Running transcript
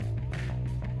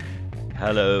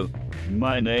Hello,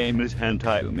 my name is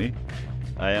Hantayumi.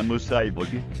 I am a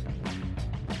cyborg.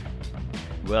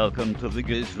 Welcome to the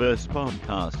Gizverse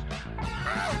podcast.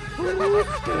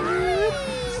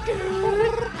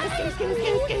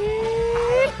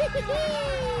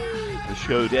 The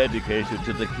show dedicated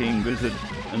to the King Wizard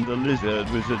and the Lizard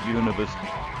Wizard universe.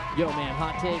 Yo, man,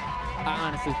 hot take. I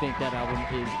honestly think that album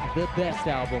is the best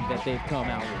album that they've come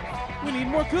out with. We need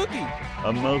more Cookie.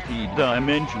 A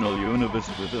multi-dimensional universe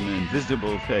with an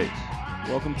invisible face.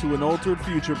 Welcome to an altered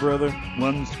future, brother.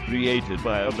 Once created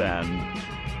by a band,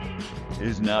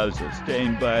 is now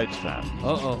sustained by its fans.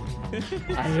 Uh-oh.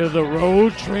 I hear the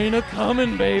road train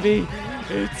a-coming, baby.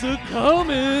 It's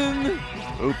a-coming.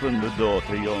 Open the door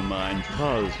to your mind's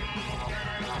fuzz.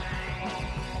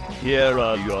 Here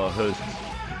are your hosts,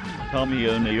 Tommy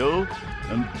O'Neill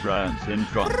and Brian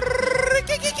Sintron.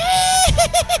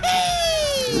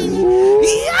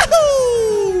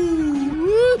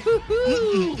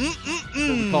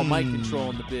 What we call mic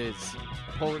control in the biz.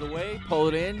 Pull it away, pull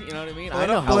it in, you know what I mean? Pull I it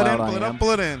know up, how pull it loud in, I pull it am. up,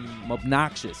 pull it in. I'm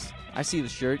obnoxious. I see the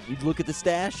shirt. You look at the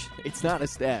stash. It's not a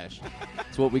stash.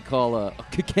 It's what we call a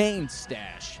cocaine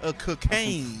stash. A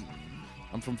cocaine.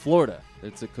 I'm from Florida.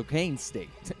 It's a cocaine state.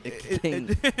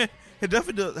 It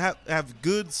definitely does have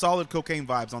good, solid cocaine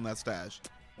vibes on that stash.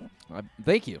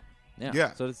 Thank you.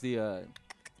 Yeah. So does the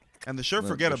And the shirt,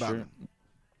 forget about shirt. it.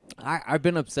 I've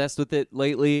been obsessed with it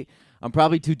lately. I'm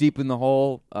probably too deep in the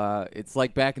hole. It's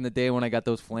like back in the day when I got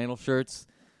those flannel shirts.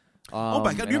 Oh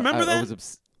my God, do you remember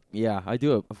that? Yeah, I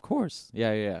do. Of course.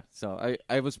 Yeah. So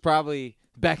I was probably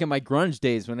back in my grunge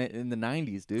days in the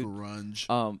 90s, dude. Grunge.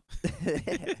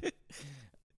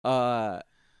 But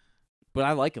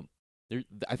I like them.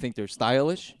 I think they're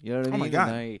stylish. You know what I mean? Oh my God.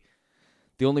 And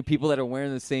the only people that are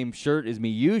wearing the same shirt as me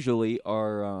usually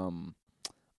are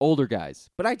older guys.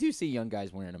 But I do see young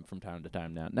guys wearing them from time to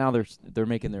time now. Now they're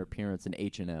making their appearance in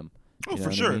H&M. Oh,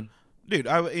 for sure. I mean? Dude,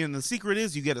 and the secret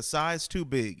is you get a size too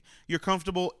big. You're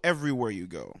comfortable everywhere you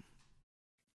go.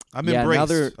 I've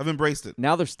embraced it.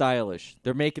 Now they're stylish.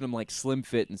 They're making them like slim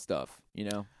fit and stuff, you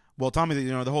know? Well, Tommy,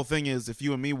 the whole thing is if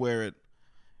you and me wear it,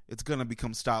 it's going to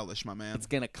become stylish, my man. It's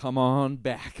going to come on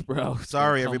back, bro.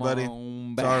 Sorry, everybody.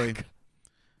 Sorry.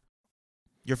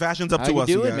 Your fashion's up to us,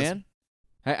 you guys. Man?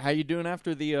 How you doing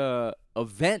after the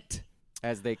event,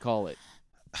 as they call it?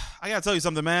 I got to tell you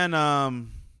something,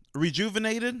 man.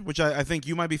 Rejuvenated, which I think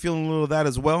you might be feeling a little of that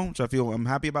as well, which I'm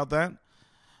happy about that.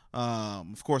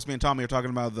 Of course, me and Tommy are talking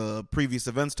about the previous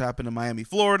events that happened in Miami,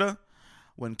 Florida,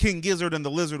 when King Gizzard and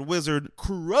the Lizard Wizard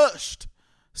crushed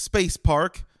Space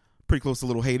Park, pretty close to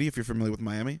Little Haiti, if you're familiar with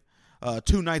Miami,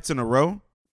 2 nights in a row.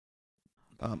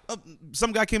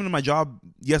 Some guy came into my job,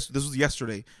 this was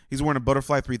yesterday. He's wearing a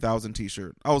Butterfly 3000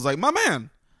 t-shirt. I was like, my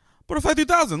man, Butterfly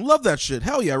 3000, love that shit.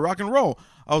 Hell yeah, rock and roll.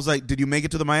 I was like, did you make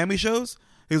it to the Miami shows?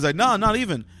 He was like, no, not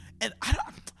even. And I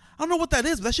don't know what that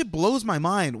is, but that shit blows my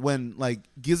mind when, like,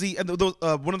 Gizzy and two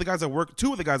of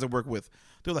the guys I work with,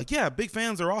 they're like, yeah, big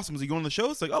fans are awesome. Is he going to the show?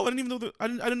 It's like, oh, I didn't even know I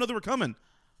didn't know they were coming.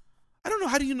 I don't know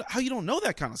how you don't know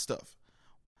that kind of stuff.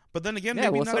 But then again,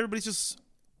 maybe not everybody's just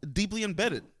deeply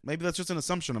embedded. Maybe that's just an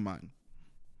assumption of mine.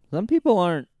 Some people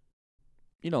aren't,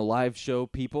 live show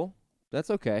people. That's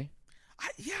okay.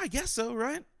 I guess so,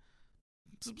 right?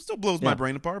 Still blows my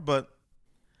brain apart, but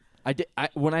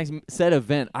when I said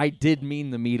event, I did mean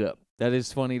the meetup. That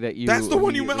is funny that you That's the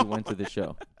one you meant. Went to the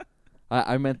show.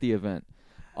 I meant the event.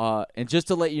 And just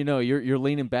to let you know, you're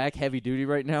leaning back heavy duty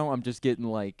right now. I'm just getting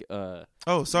like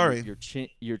oh, sorry.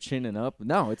 You're chinning up.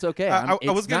 No, it's okay. I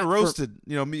was getting roasted.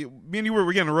 Me and you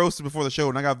were getting roasted before the show,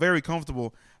 and I got very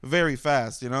comfortable very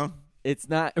fast, It's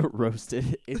not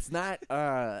roasted. It's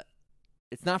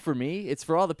not for me. It's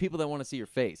for all the people that want to see your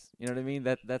face. You know what I mean?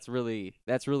 That's really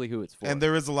who it's for. And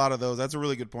there is a lot of those. That's a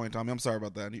really good point, Tommy. I'm sorry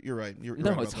about that. You're right. You're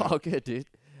no, right it's about all that. good, dude.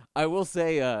 I will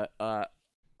say,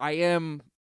 I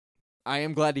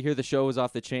am glad to hear the show was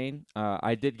off the chain.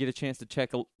 I did get a chance to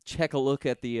check a look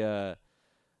at the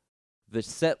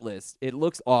set list. It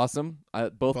looks awesome.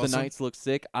 Both the nights look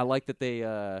sick. I like that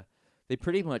they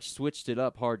pretty much switched it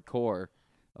up hardcore,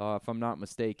 if I'm not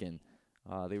mistaken.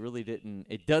 They really didn't.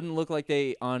 It doesn't look like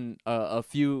they, on a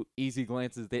few easy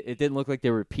glances, it didn't look like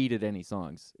they repeated any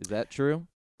songs. Is that true?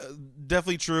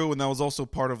 Definitely true, and that was also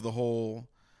part of the whole.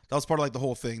 That was part of like the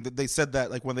whole thing. They said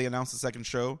that like when they announced the second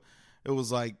show, it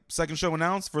was like second show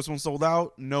announced, first one sold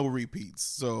out, no repeats.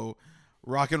 So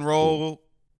rock and roll,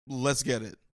 let's get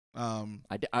it.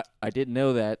 I didn't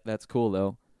know that. That's cool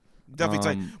though.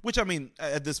 Definitely tight. Which, I mean,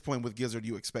 at this point with Gizzard,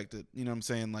 you expect it. You know what I'm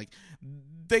saying? Like,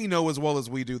 they know as well as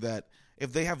we do that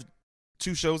if they have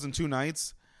 2 shows in 2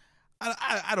 nights,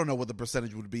 I don't know what the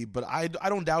percentage would be, but I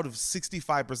don't doubt if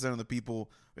 65% of the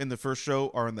people in the first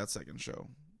show are in that second show.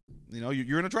 You know,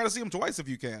 you're gonna try to see them twice if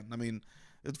you can. I mean,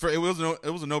 it was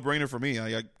a no brainer for me.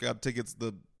 I got tickets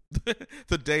the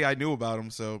the day I knew about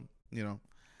them, so you know.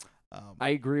 I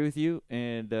agree with you,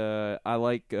 and I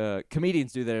like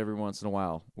comedians do that every once in a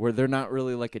while, where they're not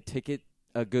really like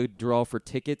a good draw for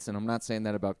tickets. And I'm not saying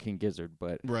that about King Gizzard,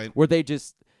 but where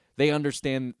they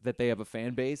understand that they have a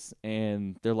fan base,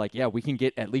 and they're like, yeah, we can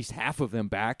get at least half of them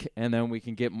back, and then we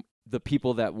can get the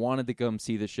people that wanted to come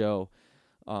see the show.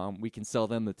 We can sell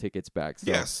them the tickets back. So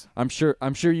yes, I'm sure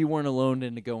you weren't alone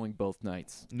into going both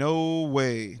nights. No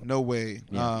way.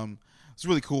 Yeah. It's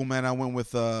really cool, man. I went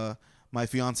with my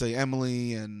fiance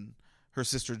Emily and her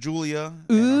sister Julia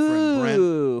and our friend Brent.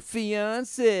 Ooh,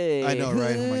 fiance. I know,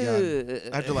 right? Oh my god,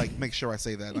 I have to like make sure I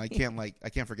say that. I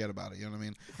can't forget about it. You know what I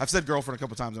mean? I've said girlfriend a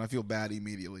couple times and I feel bad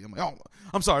immediately. I'm like, oh,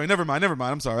 I'm sorry. Never mind.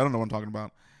 I'm sorry. I don't know what I'm talking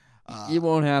about. You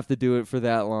won't have to do it for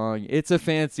that long. It's a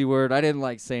fancy word. I didn't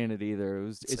like saying it either.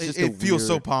 It feels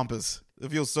so pompous. It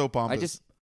feels so pompous.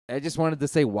 I just wanted to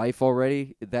say wife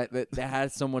already. That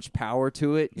has so much power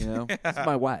to it. You know, it's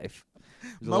my wife.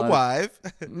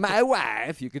 My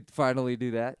wife. You could finally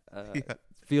do that.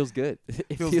 Feels good.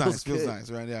 It feels nice. good. Feels nice,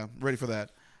 right? Yeah, ready for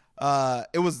that.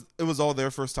 It was all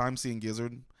their first time seeing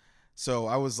Gizzard, so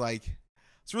I was like,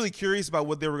 it's really curious about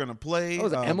what they were gonna play. Oh,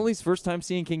 was it Emily's first time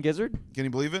seeing King Gizzard? Can you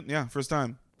believe it? Yeah, first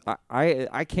time.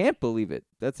 I can't believe it.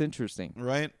 That's interesting,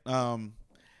 right?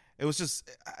 It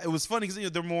was funny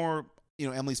because they're more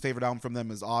Emily's favorite album from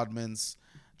them is Oddments.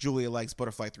 Julia likes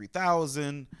Butterfly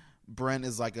 3000. Brent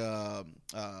is like a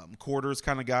Quarters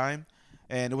kind of guy,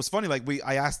 and it was funny. Like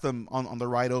I asked them on the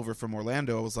ride over from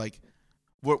Orlando. I was like,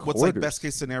 "What's like best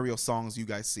case scenario songs you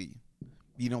guys see?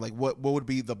 Like what would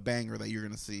be the banger that you're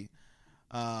gonna see?"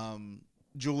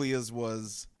 Julia's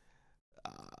was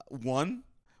One,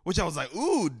 which I was like,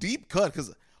 "Ooh, deep cut,"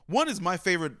 because One is my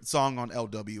favorite song on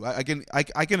LW.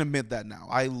 I can admit that now.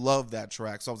 I love that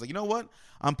track. So I was like, you know what?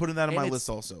 I'm putting that on my list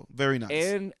also. Very nice.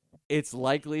 And it's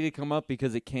likely to come up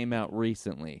because it came out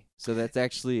recently. So that's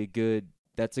actually a good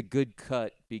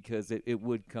cut because it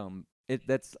would come.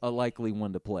 That's a likely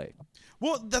one to play.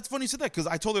 Well, that's funny you said that because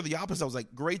I told her the opposite. I was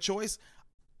like, great choice.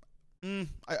 I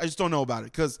just don't know about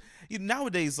it because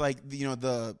nowadays, like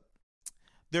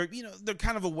they're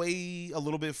kind of away a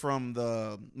little bit from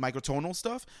the microtonal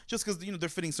stuff just because they're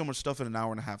fitting so much stuff in an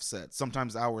hour and a half set,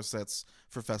 sometimes hour sets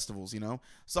for festivals.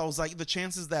 So I was like, the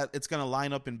chances that it's gonna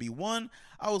line up and be one,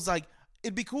 I was like,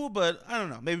 it'd be cool, but I don't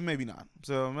know, maybe not.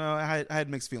 So I had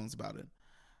mixed feelings about it.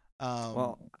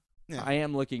 Well, yeah. I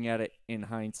am looking at it in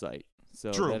hindsight.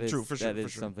 So true, for sure. That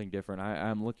is something different.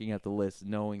 I'm looking at the list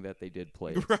knowing that they did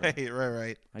play it.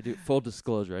 Right. I do full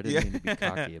disclosure. I didn't mean to be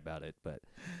cocky about it, but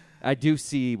I do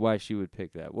see why she would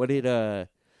pick that. What did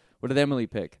Emily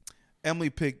pick? Emily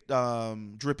picked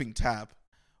Dripping Tap,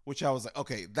 which I was like,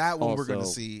 okay, that one we're gonna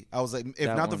see. I was like, if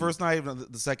not the first night,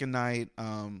 the second night.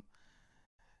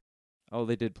 Oh,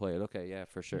 they did play it. Okay, yeah,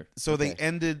 for sure. So they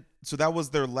ended. So that was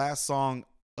their last song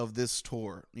of this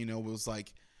tour. It was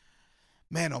like,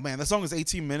 man, oh man, that song was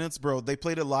 18 minutes, bro. They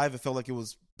played it live. It felt like it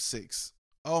was 6.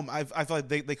 I felt like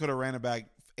they could have ran it back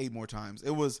 8 more times.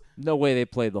 It was no way they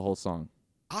played the whole song.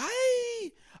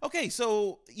 Okay,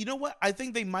 so you know what? I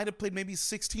think they might have played maybe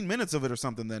 16 minutes of it or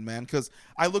something then, man. Because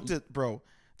I looked at, bro,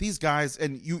 these guys,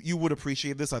 and you would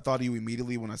appreciate this. I thought of you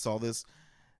immediately when I saw this.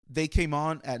 They came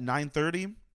on at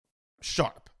 9:30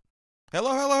 sharp.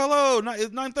 Hello.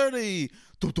 It's 9:30.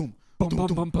 Doom,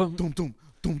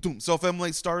 doom, doom. So if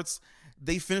Emily starts,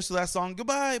 they finish the last song.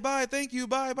 Goodbye, bye, thank you,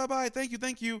 bye,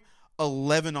 thank you.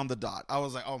 11 on the dot. I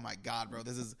was like, oh my God, bro,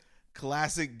 this is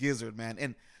classic Gizzard, man.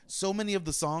 And so many of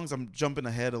the songs, I'm jumping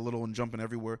ahead a little and jumping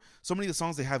everywhere. So many of the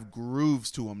songs, they have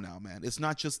grooves to them now, man. It's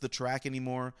not just the track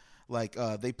anymore. Like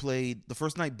they played the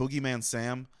first night Boogeyman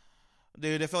Sam.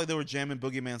 Dude, I felt like they were jamming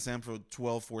Boogeyman Sam for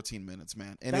 12, 14 minutes,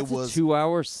 man. And That's it was a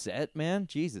 2-hour set, man.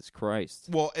 Jesus Christ.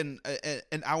 Well, an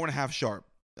hour and a half sharp.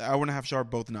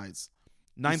 Both nights.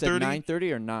 9:30.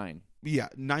 9:30 or 9? Yeah,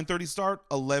 9:30 start,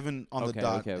 11 on the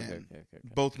dot. Okay.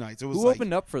 Both nights. It was Who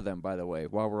opened up for them, by the way,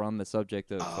 while we're on the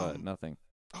subject of nothing?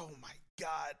 Oh my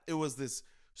God. It was this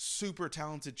super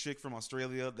talented chick from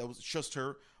Australia that was just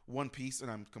her, one piece, and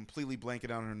I'm completely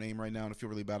blanking out on her name right now and I feel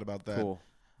really bad about that. Cool.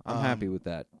 I'm happy with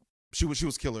that. She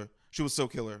was killer. She was so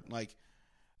killer. Like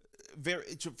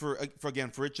for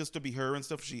it just to be her and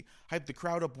stuff, she hyped the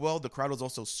crowd up well. The crowd was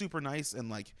also super nice and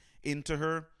like into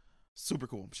her. Super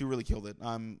cool. She really killed it.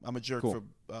 I'm a jerk for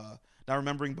not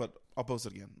remembering, but I'll post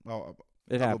it again. I'll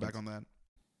go back on that.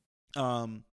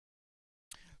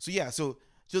 So yeah, so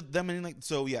them and like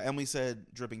so yeah. Emily said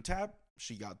Dripping Tap.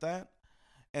 she got that.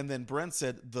 And then Brent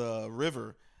said the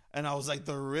river. And I was like,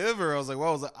 the river. I was like,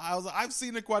 well, I've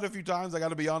seen it quite a few times. I got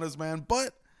to be honest, man.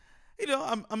 But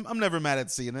I'm never mad at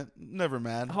seeing it. Never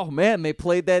mad. Oh man, they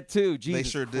played that too. Jesus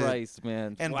sure did. Christ,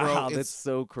 man. And wow, bro, that's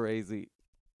so crazy.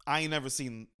 I ain't never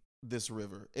seen this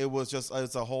river. It was just,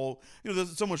 it's a whole,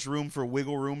 there's so much room for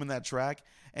wiggle room in that track.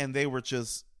 And they were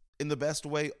just, in the best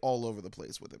way, all over the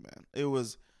place with it, man. It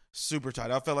was super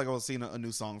tight. I felt like I was seeing a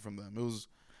new song from them. It was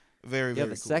very,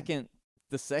 very cool.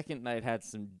 The second night had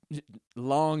some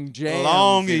long jams.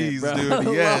 Longies,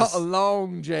 dude. Yes.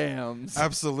 Long jams.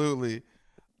 Absolutely.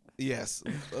 Yes.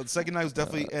 The second night was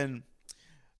definitely, and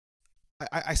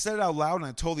I said it out loud, and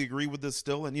I totally agree with this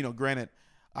still. And, granted,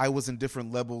 I was in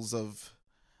different levels of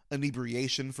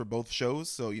inebriation for both shows.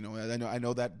 So, I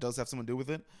know that does have something to do with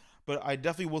it. But I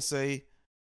definitely will say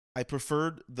I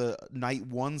preferred the night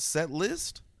 1 set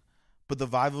list, but the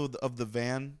vibe of the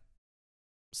van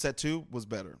set 2 was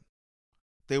better.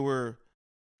 I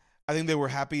think they were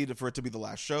happy for it to be the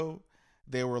last show.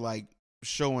 They were like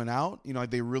showing out,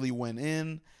 they really went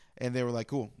in, and they were like,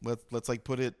 cool, let's like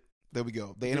put it. There we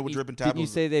go. They ended with Drip and Tab. Did you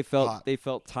say they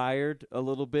felt tired a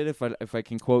little bit? If I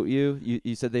can quote you,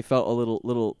 you said they felt a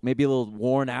little maybe a little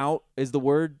worn out is the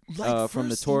word from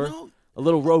the tour. A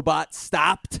little robot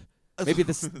stopped. Maybe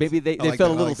they like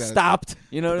felt a little like stopped.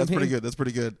 You know what I mean? That's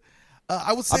pretty good.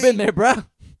 I would say I've been there, bro.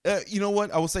 You know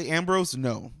what? I will say Ambrose,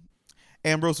 no.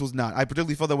 Ambrose was not. I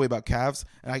particularly felt that way about Cavs,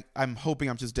 and I'm hoping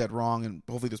I'm just dead wrong, and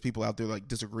hopefully there's people out there like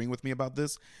disagreeing with me about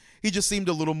this. He just seemed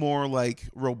a little more like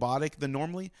robotic than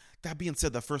normally. That being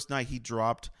said, the first night he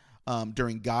dropped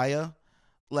during Gaia,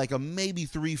 like a maybe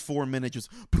 3-4 minute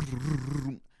just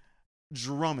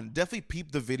drumming. Definitely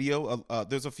peep the video.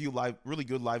 There's a few really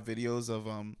good live videos of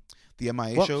the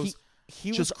MIA shows.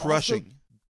 He just was crushing.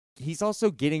 He's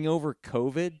also getting over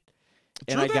COVID.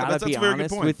 And True I gotta that's be a very good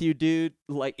honest point. with you, dude.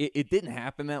 Like it didn't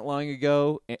happen that long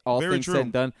ago. All Very things true. said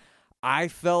and done, I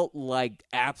felt like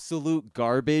absolute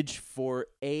garbage for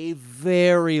a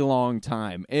very long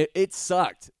time. It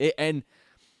sucked, and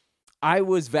I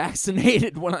was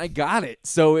vaccinated when I got it,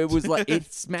 so it was like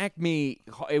it smacked me.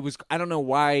 I don't know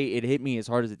why it hit me as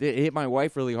hard as it did. It hit my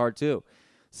wife really hard too.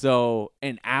 So,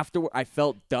 and after I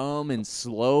felt dumb and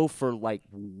slow for like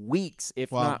weeks,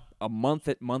 if not a month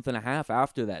and a half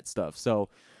after that stuff. So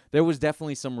there was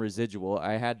definitely some residual.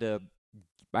 I had to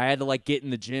like get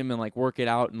in the gym and like work it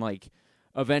out and like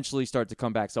eventually start to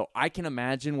come back. So I can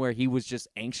imagine where he was just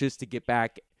anxious to get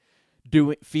back,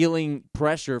 feeling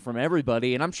pressure from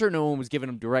everybody. And I'm sure no one was giving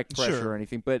him direct pressure or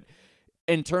anything, but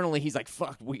internally he's like,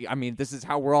 fuck, this is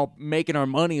how we're all making our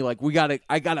money. Like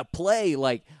I gotta play.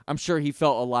 Like I'm sure he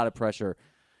felt a lot of pressure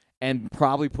and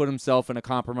probably put himself in a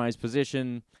compromised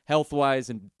position health wise.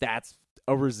 And that's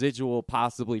a residual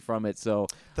possibly from it. So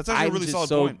that's actually a really solid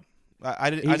point. I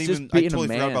totally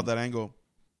forgot about that angle.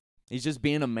 He's just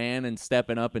being a man and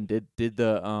stepping up and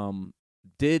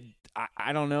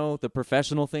I don't know, the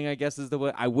professional thing, I guess is the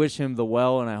way. I wish him the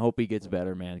well, and I hope he gets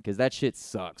better, man, because that shit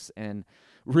sucks. And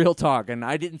real talk, and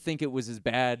I didn't think it was as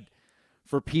bad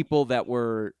for people that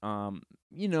were,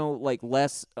 like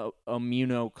less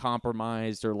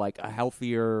immunocompromised or like a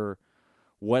healthier,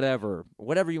 whatever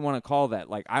you want to call that.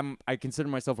 Like I consider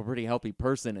myself a pretty healthy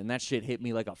person, and that shit hit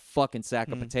me like a fucking sack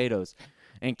of potatoes.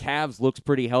 And Cavs looks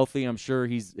pretty healthy. I'm sure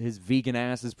his vegan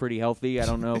ass is pretty healthy. I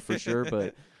don't know for sure,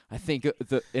 but I think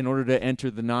in order to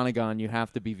enter the Nonagon, you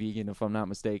have to be vegan, if I'm not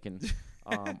mistaken.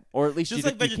 Or at least just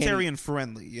like vegetarian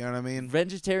friendly, you know what I mean?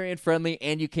 Vegetarian friendly,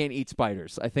 and you can't eat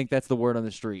spiders. I think that's the word on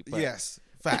the street. But yes,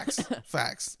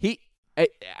 facts.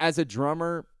 As a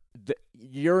drummer,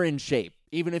 you're in shape,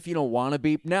 even if you don't want to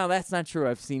be. No, that's not true.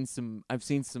 I've seen some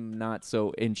not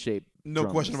so in shape. No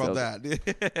drummers, question about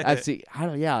that.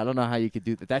 I don't know how you could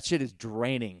do that. That shit is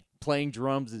draining. Playing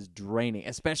drums is draining,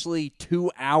 especially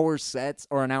 2-hour sets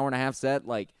or an hour and a half set.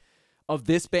 Like, of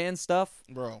this band stuff,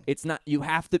 bro, it's not. You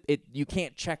have to. You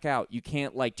can't check out. You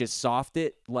can't like just soft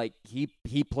it. Like he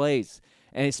plays,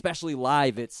 and especially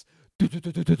live, it's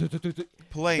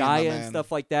playing Gaia and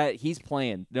stuff like that. He's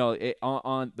playing. No,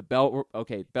 on the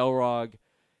Belrog,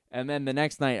 and then the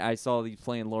next night I saw he's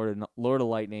playing Lord of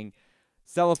Lightning.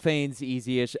 Cellophane's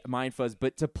easy-ish, Mind Fuzz,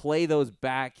 but to play those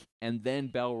back and then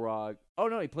Belrog. Oh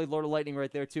no, he played Lord of Lightning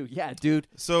right there too. Yeah, dude.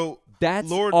 So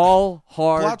that's all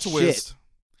hard plot shit. Twist.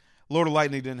 Lord of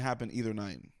Lightning didn't happen either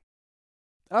night.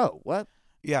 Oh, what?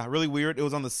 Yeah, really weird. It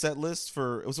was on the set list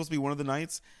it was supposed to be one of the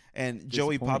nights, and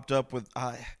Joey popped up with.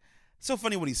 It's so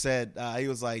funny what he said. He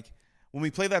was like, "When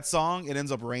we play that song, it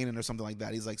ends up raining or something like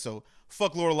that." He's like, "So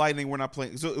fuck Lord of Lightning, we're not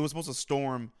playing." So it was supposed to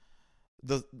storm.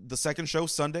 The second show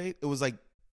Sunday, it was like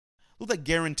looked like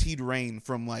guaranteed rain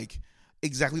from like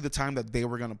exactly the time that they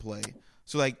were gonna play.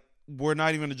 So like, we're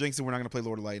not even gonna jinx it. We're not gonna play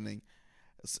Lord of Lightning.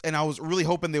 And I was really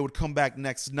hoping they would come back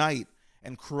next night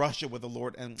and crush it with the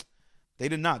Lord, and they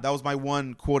did not. That was my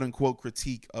one quote unquote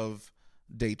critique of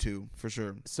day 2 for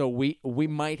sure. So we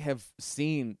might have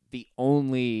seen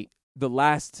the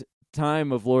last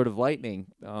time of Lord of Lightning,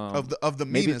 Of the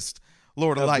meanest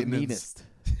Lord of Lightning. Meanest.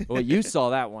 Well, you saw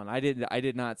that one. I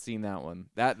did not see that one.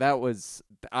 That was.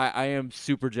 I am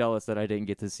super jealous that I didn't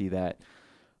get to see that.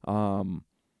 But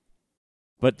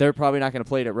they're probably not going to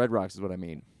play it at Red Rocks, is what I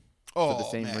mean. Oh, for the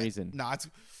same man. reason. Nah,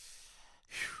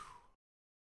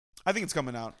 I think it's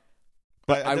coming out.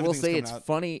 But I will say it's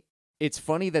funny. It's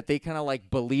funny that they kind of like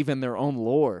believe in their own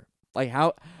lore. Like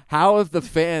how have the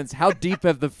fans? How deep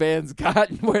have the fans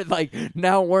gotten? Where like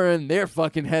now we're in their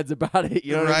fucking heads about it.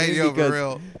 You know what I mean? Yo, for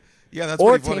real. Yeah, that's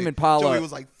or pretty funny. Tame Impala. Joey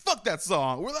was like, "Fuck that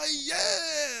song." We're like,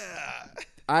 "Yeah."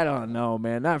 I don't know,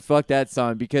 man. Not fuck that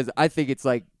song because I think it's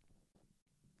like,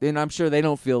 and I'm sure they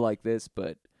don't feel like this,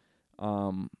 but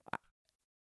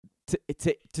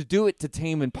to do it to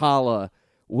Tame Impala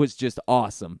was just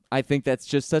awesome. I think that's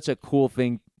just such a cool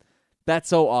thing. That's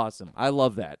so awesome. I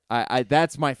love that. I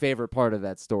that's my favorite part of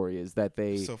that story is that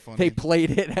they played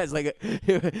it as like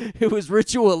it was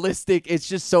ritualistic. It's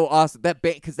just so awesome that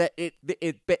band because that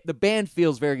the band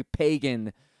feels very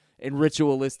pagan and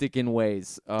ritualistic in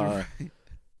ways.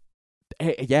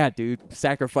 Hey, yeah, dude,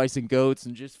 sacrificing goats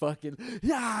and just fucking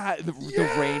the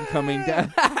rain coming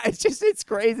down. It's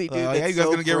crazy, dude. Yeah, you guys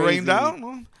gonna get rained out?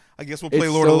 Well, I guess we'll play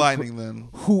It's Lord of so Lightning then.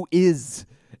 Who is?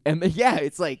 And yeah,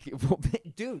 it's like,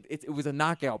 dude, it was a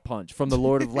knockout punch from the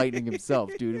Lord of Lightning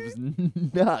himself, dude. It was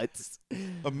nuts.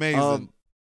 Amazing.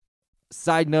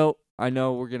 Side note, I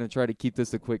know we're going to try to keep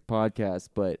this a quick podcast,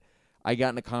 but I got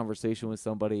in a conversation with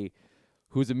somebody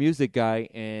who's a music guy,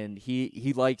 and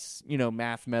he likes,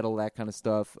 math, metal, that kind of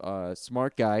stuff.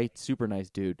 Smart guy, super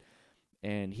nice dude.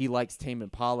 And he likes Tame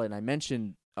Impala, and I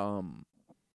mentioned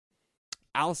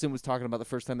Allison was talking about the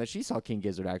first time that she saw King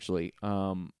Gizzard, actually.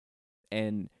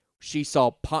 And she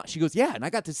saw Pond. She goes, yeah, and I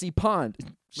got to see Pond.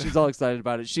 She's all excited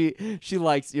about it. She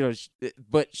likes,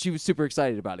 but she was super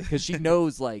excited about it because she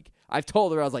knows, like, I've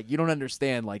told her, I was like, you don't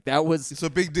understand. Like, that was it's a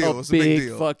big deal. It's a big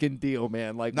deal. Fucking deal,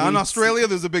 man. Like, now in Australia,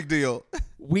 there's a big deal.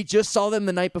 We just saw them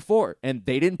the night before, and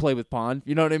they didn't play with Pond.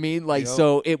 You know what I mean? Like,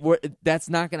 so that's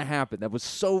not going to happen. That was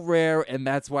so rare, and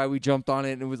that's why we jumped on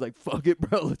it, and it was like, fuck it,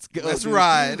 bro. Let's go. Let's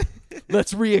ride.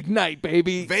 Let's reignite,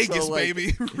 baby. Vegas, so, like,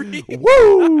 baby.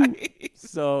 Woo!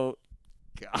 So,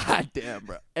 goddamn,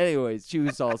 bro. Anyways, she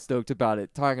was all stoked about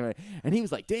it, talking about it. And he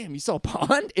was like, damn, you saw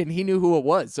Pond? And he knew who it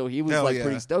was. So he was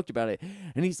pretty stoked about it.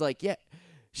 And he's like, yeah.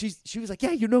 She was like,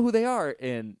 yeah, you know who they are.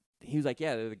 And he was like,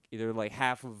 yeah, they're like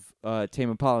half of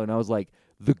Tame Impala. And I was like,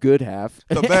 the good half.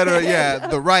 The better,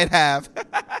 the right half.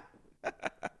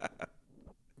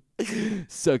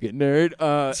 Suck it, nerd.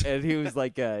 And he was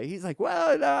like,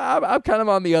 well, I'm kind of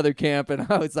on the other camp. And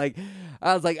I was like,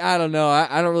 I don't know.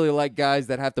 I don't really like guys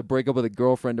that have to break up with a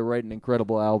girlfriend to write an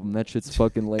incredible album. That shit's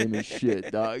fucking lame as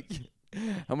shit, dog.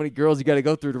 How many girls you got to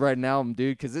go through to write an album,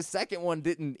 dude? Because this second one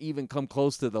didn't even come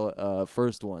close to the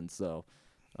first one. So,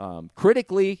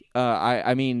 critically,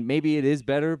 I mean, maybe it is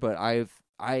better, but I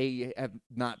have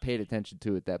not paid attention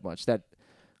to it that much. That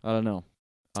I don't know.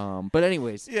 But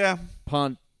anyways, yeah,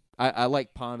 Pond. I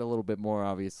like Pond a little bit more,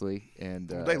 obviously, and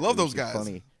they love those guys.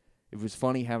 Funny. It was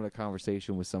funny having a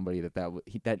conversation with somebody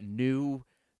that knew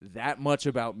that much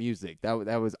about music.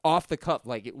 That was off the cuff.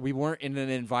 Like we weren't in an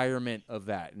environment of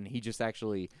that, and he just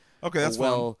actually that's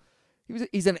fun.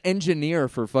 He's an engineer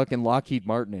for fucking Lockheed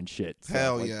Martin and shit. So,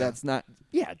 Hell yeah, that's not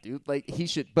dude. Like he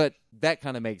should, but that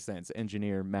kind of makes sense.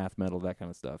 Engineer, math, metal, that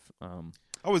kind of stuff. I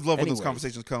always love when those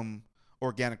conversations come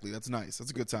organically. That's nice.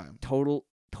 That's a good time. Total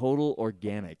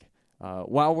organic.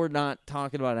 While we're not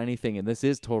talking about anything, and this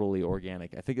is totally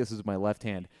organic, I think this is my left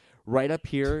hand. Right up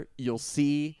here, you'll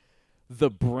see the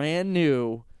brand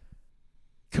new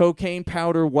cocaine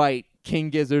powder white King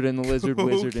Gizzard and the Lizard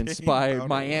Wizard inspired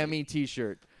Miami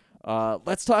t-shirt.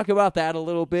 Let's talk about that a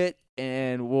little bit,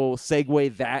 and we'll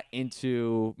segue that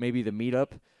into maybe the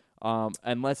meetup.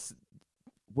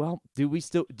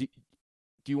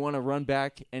 Do you want to run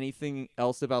back anything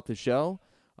else about the show?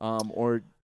 Or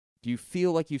do you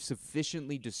feel like you've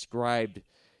sufficiently described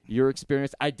your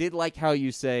experience? I did like how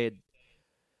you said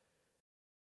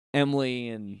Emily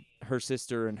and her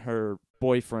sister and her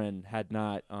boyfriend had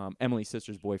not Emily's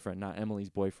sister's boyfriend, not Emily's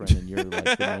boyfriend, and you're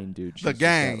like the main dude. The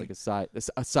gang, like a side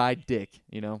dick.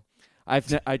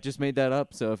 I just made that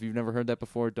up. So if you've never heard that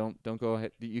before, don't go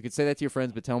ahead. You could say that to your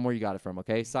friends, but tell them where you got it from.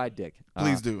 Okay, side dick.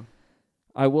 Please do.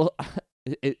 I will.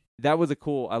 That was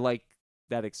I like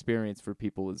that experience for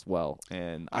people as well.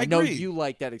 And I know agree. you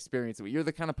like that experience. You're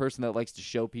the kind of person that likes to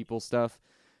show people stuff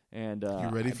and You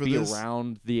ready for be this?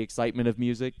 around the excitement of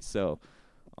music. So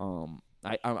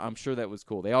I'm sure that was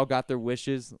cool. They all got their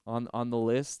wishes on the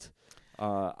list.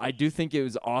 I do think it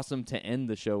was awesome to end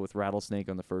the show with Rattlesnake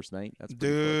on the first night. That's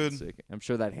pretty fucking sick. I'm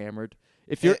sure that hammered.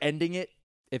 If you're ending it,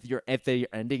 if they're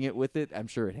ending it with it, I'm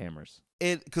sure it hammers.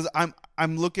 Because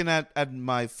I'm looking at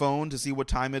my phone to see what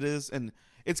time it is, and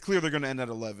it's clear they're going to end at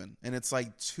 11, and it's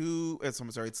like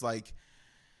it's like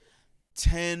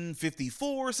 10:54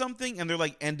 or something, and they're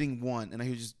like ending 1, and I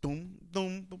hear just boom,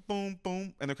 boom, boom, boom,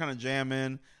 boom, and they're kind of jamming,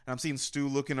 and I'm seeing Stu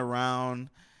looking around.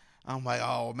 I'm like,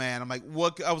 oh man, I'm like,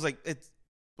 what? I was like,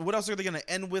 what else are they going to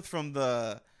end with from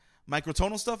the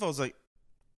microtonal stuff? I was like,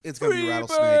 it's going to be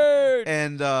Rattlesnake,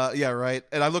 and yeah, right.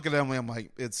 And I look at Emily, I'm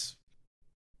like,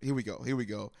 here we go.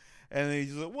 And then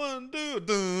he's like, 1, 2,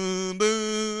 dun,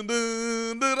 dun,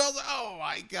 dun, dun. I was like, oh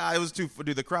my God. It was dude,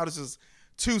 the crowd is just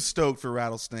too stoked for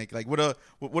Rattlesnake. Like, what a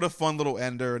fun little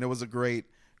ender. And it was a great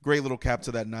little cap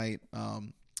to that night.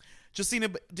 Just seeing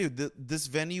it, dude, this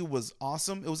venue was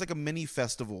awesome. It was like a mini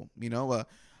festival, you know?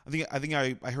 I think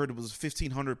I heard it was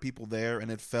 1,500 people there,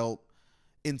 and it felt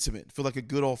intimate. It felt like a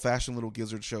good old fashioned little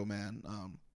Gizzard show, man.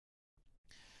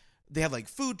 They had like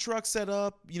food trucks set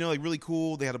up, you know, like really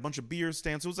cool. They had a bunch of beer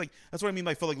stands. So it was like, that's what I mean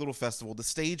by felt like a little festival. The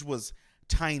stage was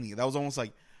tiny. That was almost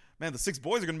like, man, the 6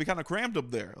 boys are going to be kind of crammed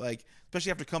up there. Like,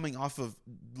 especially after coming off of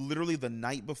literally the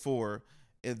night before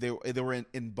they were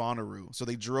in Bonnaroo. So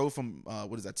they drove from,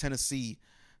 Tennessee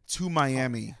to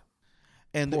Miami.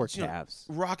 And poor Cavs.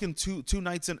 Rocking two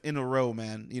nights in a row,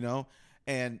 man, you know?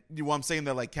 And I'm saying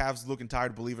that like Cavs looking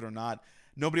tired, believe it or not.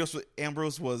 Nobody else,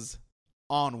 Ambrose was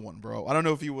on one, bro. I don't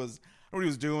know what he was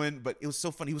doing, but it was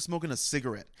so funny. He was smoking a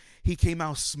cigarette. He came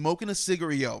out smoking a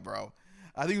cigarette, bro.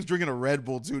 I think he was drinking a Red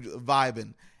Bull, dude,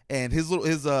 vibing. And his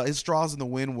straws in the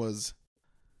wind was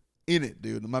in it,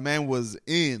 dude. My man was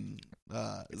in.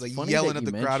 It's like yelling at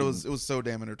the crowd. It was so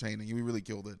damn entertaining. He really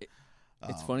killed it.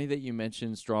 It's funny that you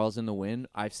mentioned straws in the wind.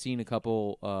 I've seen a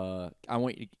couple. I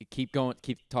want you to keep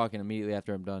talking immediately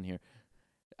after I'm done here.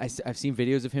 I've seen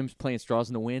videos of him playing straws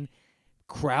in the wind.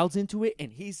 Crowds into it, and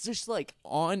he's just like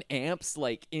on amps,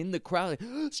 like in the crowd, like,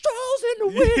 straws in the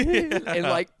wind, and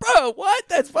like, bro, what?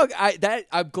 That's fucking.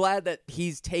 I'm glad that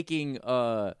he's taking his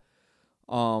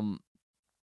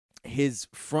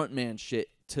frontman shit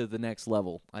to the next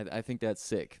level. I think that's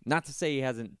sick. Not to say he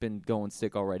hasn't been going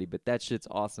sick already, but that shit's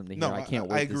awesome to hear. No, I can't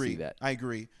wait to see that. I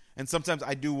agree. And sometimes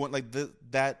I do want like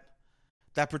that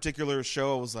particular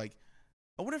show. I was like,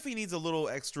 I wonder if he needs a little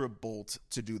extra bolt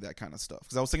to do that kind of stuff.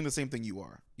 Because I was thinking the same thing you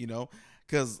are, you know?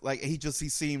 Because like he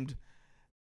seemed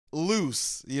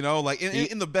loose, you know, like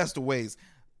in the best of ways.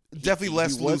 Definitely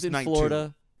less he loose was in night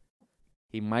Florida. 2.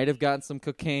 He might have gotten some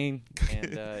cocaine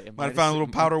and might have found a little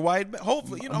powder white.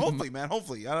 Hopefully, man.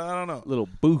 Hopefully, I don't know. A little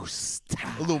boost,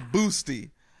 a little boosty.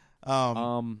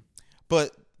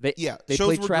 But they shows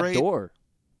played were Trapdoor. great.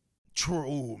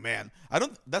 True, man.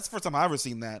 That's the first time I ever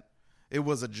seen that. It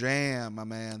was a jam, my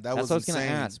man. That's what I was insane. going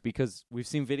to ask, because we've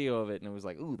seen video of it, and it was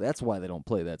like, ooh, that's why they don't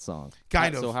play that song.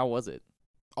 Kind of. So how was it?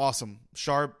 Awesome.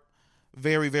 Sharp.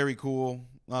 Very, very cool.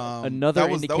 Another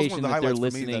indication that they're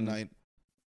listening that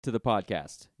to the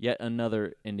podcast. Yet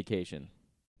another indication.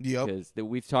 Yep. Because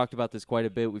we've talked about this quite a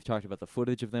bit. We've talked about the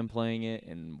footage of them playing it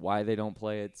and why they don't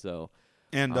play it. So,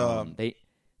 and they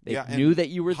knew that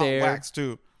you were Hot there. Wax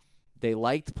too. They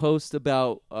liked posts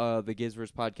about the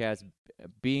Gizverse podcast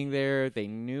being there. They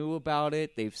knew about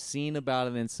it. They've seen about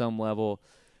it in some level.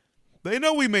 They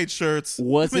know we made shirts.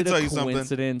 Was it a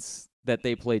coincidence that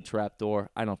they played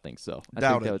Trapdoor? I don't think so.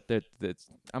 Doubt I think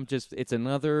it's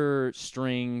another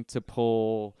string to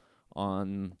pull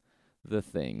on the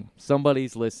thing.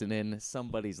 Somebody's listening.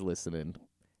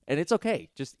 And it's okay.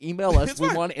 Just email us.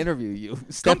 We want to interview you.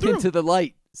 Step into the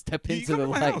light. Step into the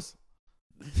light.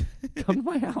 Come to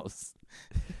my house.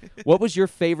 What was your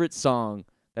favorite song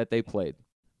that they played?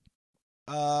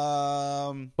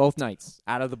 Both nights.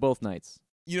 Out of the both nights.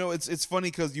 You know, it's funny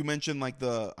because you mentioned like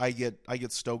I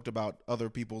get stoked about other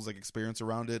people's like experience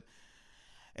around it,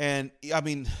 and I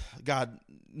mean, God,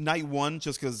 night one,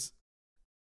 just because,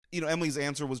 you know, Emily's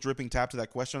answer was dripping tap to that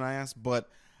question I asked, but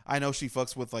I know she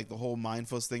fucks with like the whole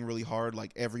Mindfuss thing really hard,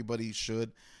 like everybody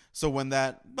should. So when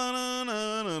that is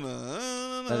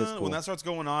cool. When that starts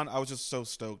going on, I was just so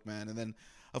stoked, man. And then,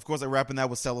 of course, I wrapping that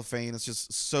with Cellophane. It's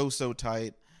just so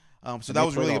tight. So that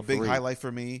was really a big highlight for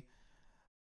me.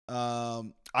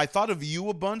 I thought of you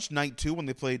a bunch night 2 when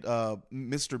they played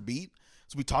Mr. Beat.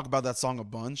 So we talked about that song a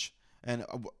bunch, and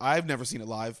I've never seen it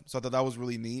live, so I thought that was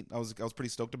really neat. I was pretty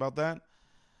stoked about that.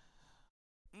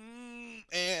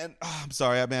 And I'm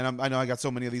sorry, man. I know I got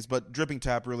so many of these, but Dripping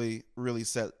Tap really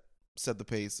set the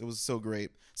pace. It was so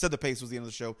great. Set the pace was the end of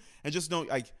the show, and just know,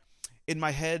 like, in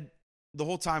my head the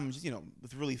whole time, I'm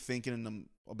just, really thinking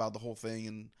about the whole thing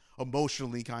and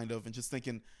emotionally kind of, and just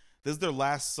thinking this is their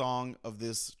last song of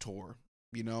this tour.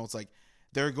 It's like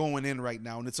they're going in right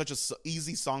now, and it's such a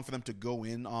easy song for them to go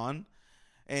in on.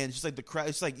 And it's just like the crowd,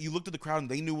 it's like you looked at the crowd and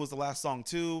they knew it was the last song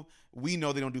too. We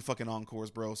know they don't do fucking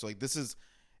encores, bro. So like this is,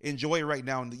 enjoy it right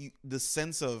now. And the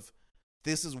sense of,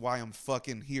 this is why I'm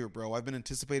fucking here, bro. I've been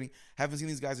anticipating, haven't seen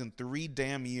these guys in 3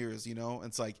 damn years,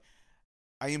 It's like,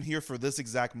 I am here for this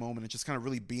exact moment. And just kind of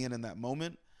really being in that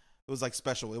moment, it was like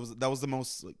special. That was the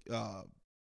most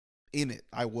in it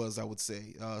I would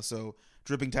say. So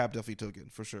Dripping Tap definitely took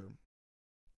it for sure.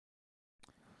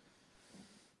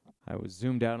 I was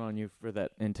zoomed out on you for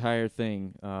that entire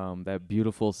thing, that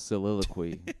beautiful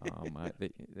soliloquy.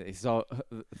 They saw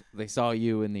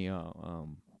you in the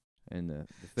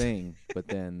thing, but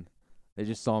then they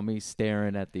just saw me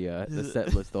staring at the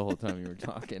set list the whole time you were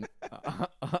talking.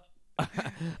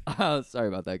 Sorry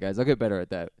about that, guys. I'll get better at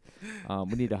that.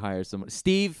 We need to hire someone.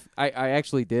 Steve, I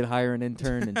actually did hire an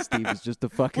intern, and Steve is just a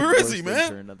fucking. Where is he,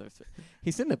 man? Intern.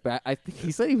 He's in the back. I think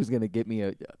he said he was gonna get me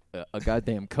a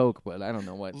goddamn Coke, but I don't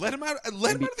know what. Let him out.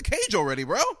 Let him out of the cage already,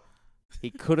 bro.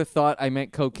 He could have thought I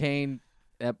meant cocaine.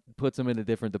 That puts him in a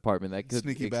different department. That could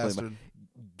sneaky bastard.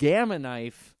 Gamma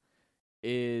Knife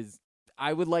is.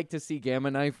 I would like to see Gamma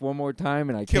Knife one more time,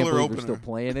 and I Killer can't believe opener. we're still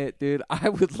playing it, dude. I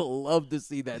would love to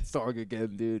see that song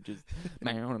again, dude. Just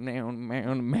meow. I'm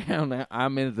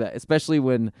into that, especially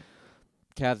when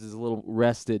Cavs is a little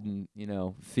rested and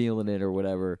feeling it or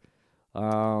whatever.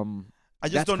 I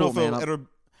just don't know if it'll ever.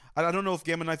 I don't know if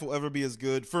Gamma Knife will ever be as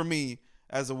good for me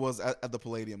as it was at the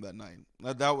Palladium that night.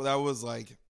 That was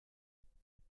like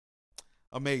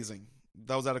amazing.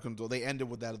 That was out of control. They ended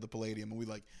with that at the Palladium, and we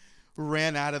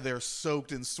ran out of there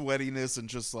soaked in sweatiness and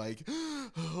just like,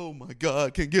 oh my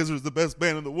God, King Gizzard's the best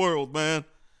band in the world, man.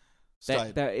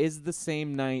 That is the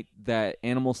same night that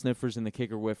Animal Sniffers and the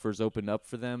Kicker Whiffers opened up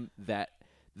for them, that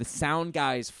the sound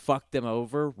guys fucked them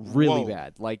over really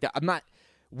bad. Like,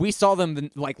 we saw them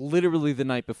literally the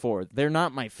night before. They're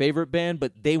not my favorite band,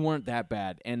 but they weren't that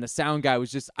bad. And the sound guy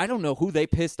was just, I don't know who they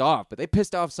pissed off, but they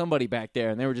pissed off somebody back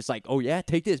there, and they were just like, oh yeah,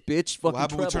 take this, bitch. Fucking how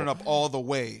about we turn it up all the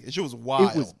way? It was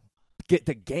wild.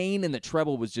 The gain and the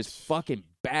treble was just fucking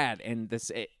bad, and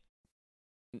there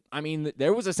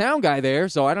was a sound guy there,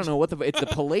 so I don't know it's the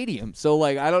Palladium, so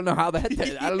I don't know how that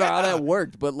I don't know how that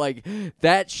worked, but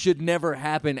that should never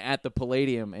happen at the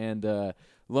Palladium, and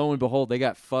lo and behold, they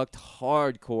got fucked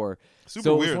hardcore. Super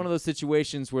so it weird. was one of those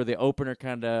situations where the opener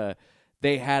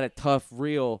they had a tough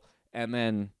reel, and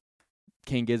then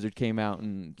King Gizzard came out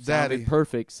and sounded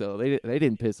perfect, so they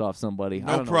didn't piss off somebody.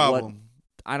 No problem.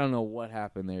 I don't know what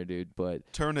happened there, dude,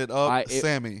 but turn it up,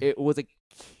 Sammy. It was a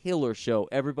killer show.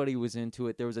 Everybody was into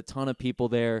it. There was a ton of people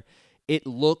there. It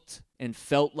looked and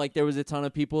felt like there was a ton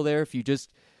of people there. If you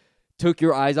just took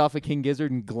your eyes off of King Gizzard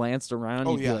and glanced around,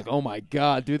 you'd be like, oh my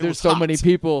God, dude, there's so many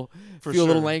people. For feel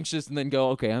sure. a little anxious and then go,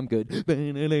 okay, I'm good.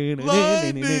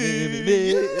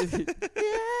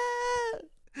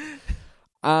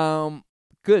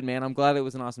 Good, man. I'm glad it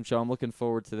was an awesome show. I'm looking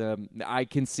forward to them. I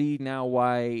can see now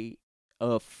why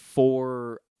a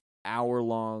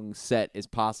 4-hour-long set is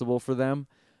possible for them,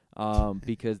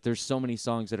 because there's so many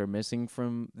songs that are missing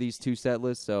from these two set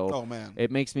lists. So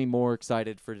it makes me more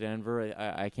excited for Denver.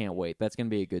 I can't wait. That's going to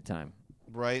be a good time.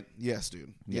 Right? Yes,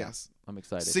 dude. Yeah, yes. I'm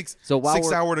excited. 6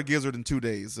 while hour to Gizzard in 2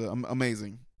 days.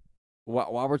 Amazing.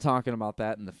 While we're talking about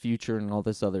that and the future and all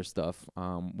this other stuff,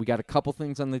 we got a couple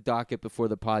things on the docket before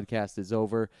the podcast is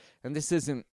over. And this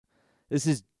is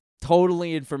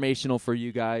totally informational for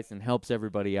you guys and helps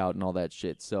everybody out and all that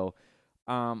shit. So,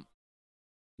 the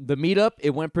meetup,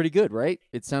 it went pretty good, right?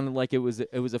 It sounded like it was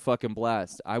a fucking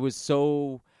blast. Okay,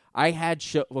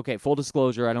 full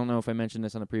disclosure, I don't know if I mentioned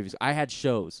this on the previous. I had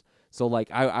shows. So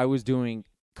I was doing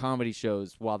comedy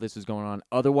shows while this was going on.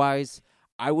 Otherwise,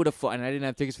 I would have and I didn't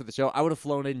have tickets for the show. I would have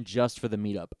flown in just for the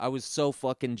meetup. I was so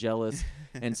fucking jealous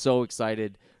and so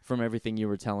excited from everything you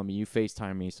were telling me. You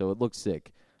FaceTime me, so it looked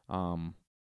sick.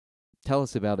 Tell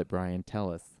us about it, Brian.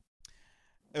 Tell us.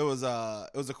 It was a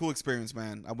cool experience,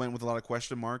 man. I went with a lot of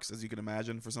question marks, as you can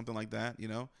imagine, for something like that.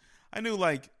 I knew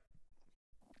I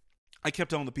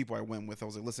kept telling the people I went with, I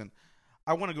was like, listen,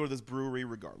 I want to go to this brewery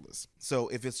regardless. So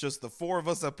if it's just the 4 of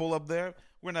us that pull up there,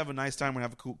 we're gonna have a nice time. We're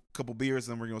gonna have a couple beers,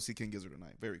 and then we're gonna see King Gizzard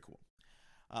tonight. Very cool.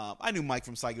 I knew Mike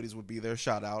from Side Goodies would be there.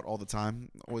 Shout out all the time,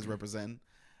 always represent.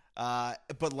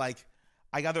 But I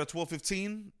got there at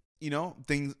 12:15.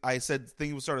 Things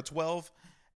would start at 12,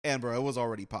 and bro, it was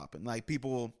already popping.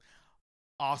 People,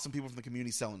 awesome people from the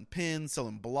community selling pins,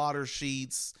 selling blotter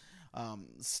sheets,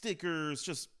 stickers,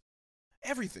 just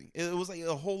everything. It was like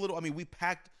a whole little. I mean, we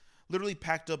literally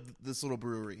packed up this little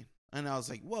brewery, and I was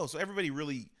like, whoa! So everybody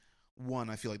really won.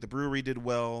 I feel like the brewery did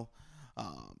well.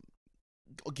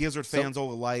 Gizzard fans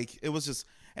all alike. It was just,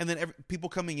 and then people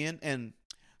coming in, and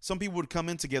some people would come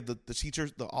in to get the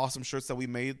t-shirts, the awesome shirts that we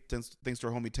made. Thanks to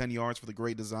our homie 10 Yards for the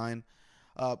great design.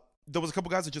 There was a couple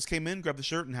guys that just came in, grabbed the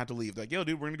shirt, and had to leave. Like, yo,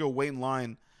 dude, we're gonna go wait in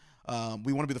line.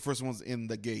 We want to be the first ones in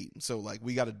the gate, so like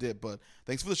we got to dip. But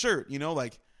thanks for the shirt. You know,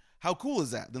 like how cool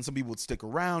is that? Then some people would stick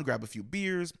around, grab a few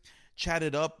beers, chat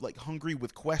it up, like hungry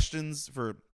with questions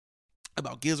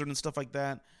about Gizzard and stuff like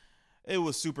that. It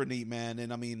was super neat, man.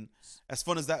 And I mean, as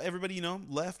fun as that, everybody,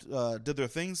 left, did their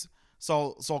things.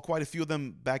 Saw quite a few of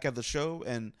them back at the show,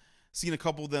 and seeing a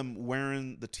couple of them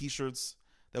wearing the t-shirts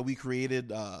that we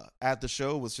created at the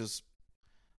show was just,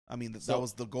 I mean, that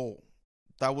was the goal.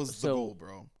 That was the goal,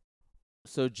 bro.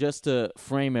 So just to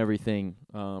frame everything,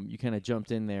 you kind of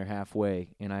jumped in there halfway,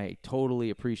 and I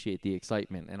totally appreciate the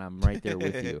excitement, and I'm right there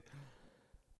with you.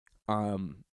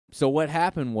 So what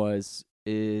happened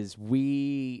is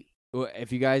we,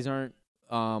 if you guys aren't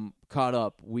caught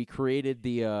up, we created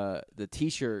the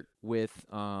T-shirt with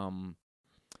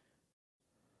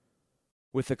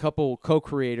a couple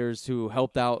co-creators who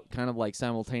helped out kind of like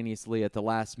simultaneously at the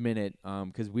last minute,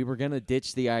 because we were going to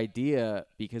ditch the idea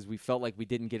because we felt like we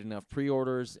didn't get enough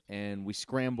pre-orders, and we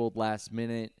scrambled last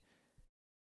minute.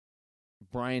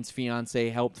 Brian's fiance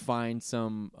helped find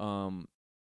some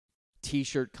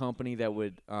T-shirt company that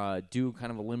would do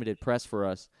kind of a limited press for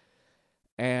us,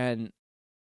 and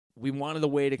we wanted a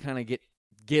way to kind of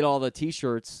get all the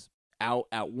T-shirts out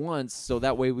at once, so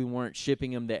that way we weren't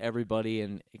shipping them to everybody,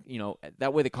 and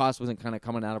that way the cost wasn't kind of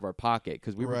coming out of our pocket,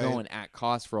 because we were going at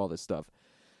cost for all this stuff.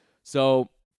 So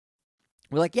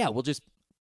we're like, yeah, we'll just,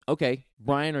 okay,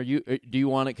 Brian, do you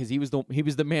want it? Because he was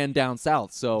the man down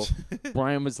south. So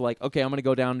Brian was like, okay, I'm gonna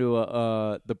go down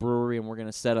to the brewery, and we're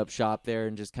gonna set up shop there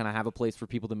and just kind of have a place for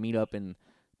people to meet up and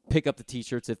pick up the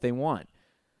T-shirts if they want.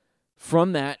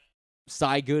 From that,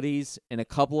 Side Goodies and a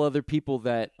couple other people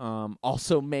that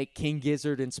also make King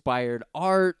Gizzard inspired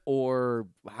art or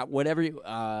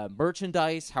whatever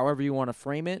merchandise, however you want to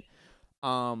frame it.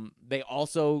 They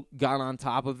also got on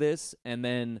top of this, and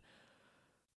then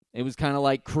it was kind of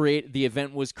like the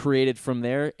event was created from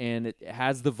there, and it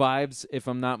has the vibes, if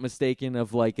I'm not mistaken,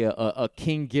 of like a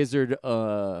King Gizzard.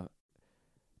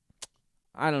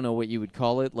 I don't know what you would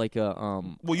call it, like a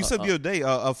Well, you said the other day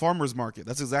a farmer's market.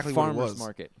 That's exactly what it was. Farmer's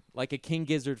market, like a King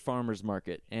Gizzard farmer's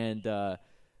market, and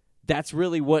that's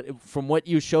really from what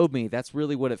you showed me, that's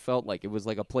really what it felt like. It was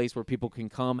like a place where people can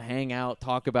come, hang out,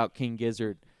 talk about King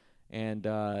Gizzard, and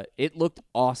it looked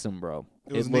awesome, bro.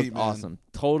 It looked neat, awesome.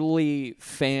 Totally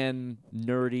fan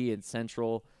nerdy and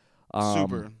central.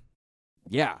 Super.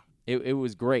 Yeah, it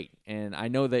was great, and I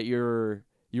know that you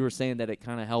were saying that it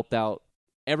kind of helped out.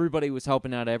 Everybody was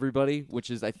helping out everybody,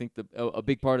 which is, I think, a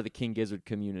big part of the King Gizzard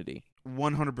community.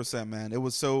 100%, man. It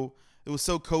was so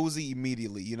cozy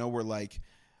immediately. We're like,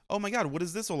 oh my God, what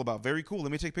is this all about? Very cool.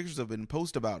 Let me take pictures of it and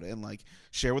post about it and like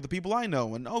share with the people I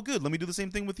know. And oh, good, let me do the same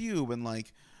thing with you. And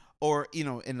like, or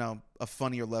in a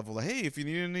funnier level, like, hey, if you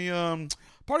need any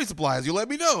party supplies, you let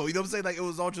me know. You know what I'm saying? Like, it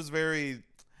was all just very,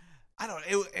 I don't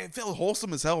know. It felt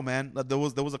wholesome as hell, man. There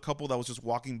was a couple that was just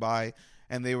walking by.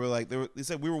 And they were like, they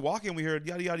said, we were walking, we heard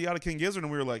yada, yada, yada, King Gizzard, and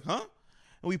we were like, huh?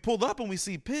 And we pulled up and we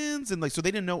see pins, and like, so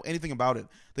they didn't know anything about it.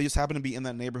 They just happened to be in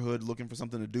that neighborhood looking for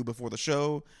something to do before the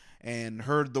show, and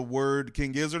heard the word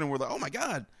King Gizzard, and we're like, oh my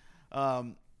God.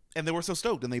 And they were so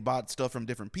stoked, and they bought stuff from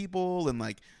different people, and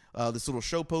like this little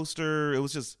show poster. It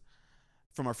was just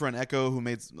from our friend Echo, who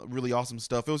made really awesome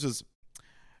stuff. It was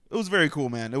very cool,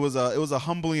 man. It was a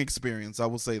humbling experience, I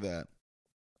will say that.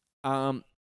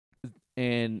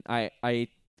 And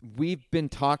we've been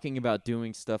talking about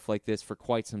doing stuff like this for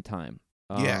quite some time.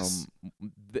 Yes.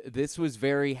 This was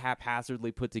very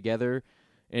haphazardly put together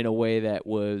in a way that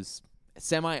was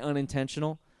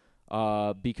semi-unintentional,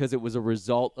 because it was a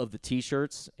result of the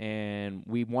T-shirts, and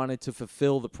we wanted to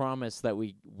fulfill the promise that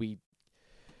we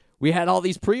had all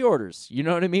these pre-orders. You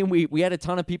know what I mean? We had a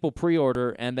ton of people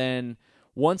pre-order, and then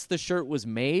once the shirt was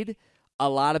made, a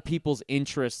lot of people's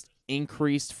interest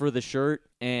increased for the shirt,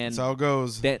 and that's how it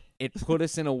goes. That it put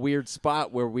us in a weird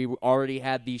spot where we already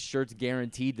had these shirts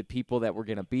guaranteed to people that were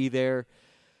going to be there.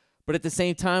 But at the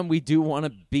same time, we do want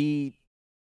to be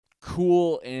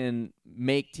cool and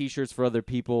make T-shirts for other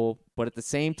people. But at the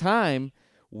same time,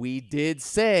 we did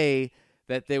say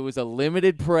that there was a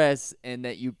limited press, and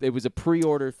that there was a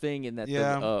pre-order thing, and that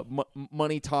the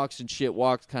money talks and shit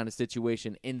walks kind of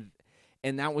situation. And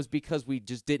and that was because we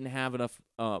just didn't have enough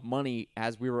money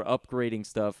as we were upgrading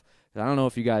stuff. I don't know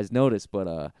if you guys noticed,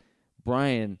 but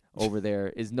Brian over there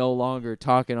is no longer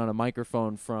talking on a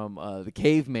microphone from the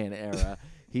caveman era.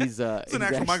 He's It's an he's actual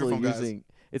actually microphone, guys. using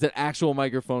it's an actual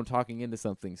microphone talking into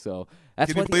something. So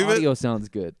that's Can you why the believe it? audio sounds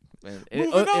good. And it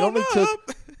Moving only on took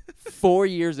up. 4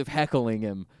 years of heckling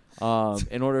him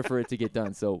in order for it to get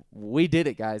done. So we did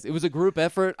it, guys. It was a group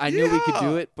effort. I knew we could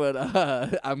do it, but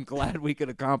I'm glad we could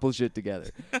accomplish it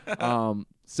together.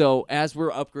 So as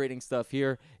we're upgrading stuff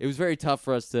here, it was very tough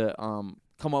for us to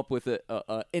come up with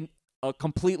a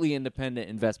completely independent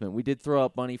investment. We did throw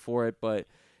up money for it, but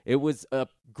it was a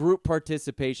group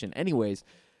participation. Anyways,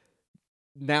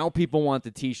 now people want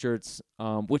the T-shirts,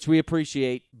 which we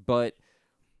appreciate, but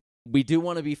we do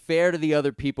want to be fair to the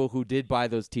other people who did buy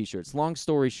those T-shirts. Long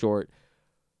story short,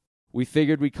 we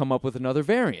figured we'd come up with another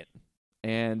variant,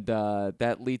 and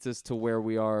that leads us to where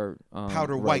we are.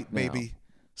 Powder right white, now. baby.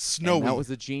 Snowy. And that was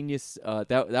a genius.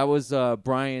 That was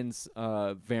Brian's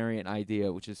variant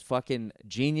idea, which is fucking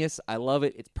genius. I love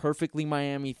it. It's perfectly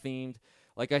Miami themed.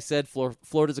 Like I said,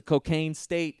 Florida's a cocaine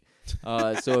state.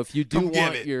 So if you do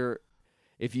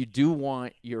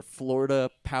want your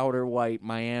Florida powder white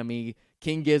Miami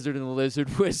King Gizzard and the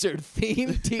Lizard Wizard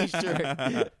themed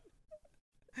T-shirt,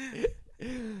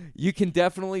 you can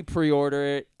definitely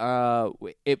pre-order it.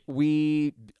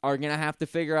 We are going to have to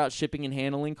figure out shipping and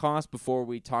handling costs before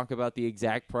we talk about the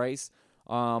exact price.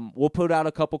 We'll put out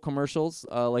a couple commercials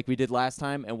like we did last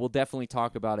time, and we'll definitely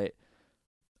talk about it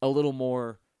a little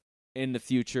more in the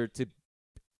future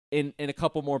in a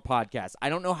couple more podcasts. I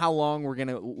don't know how long we're going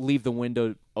to leave the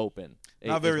window open.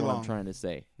 Not very long. I'm trying to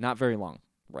say. Not very long,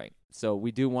 right. So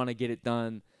we do want to get it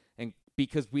done, and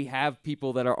because we have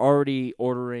people that are already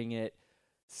ordering it.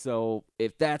 So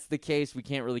if that's the case, we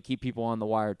can't really keep people on the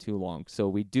wire too long. So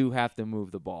we do have to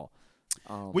move the ball.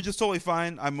 Which is totally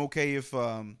fine. I'm okay if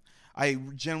I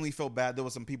generally felt bad. There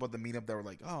was some people at the meetup that were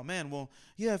like, "Oh man, well,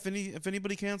 yeah, if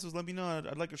anybody cancels, let me know.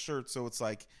 I'd like a shirt." So it's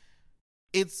like,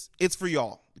 it's for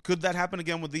y'all. Could that happen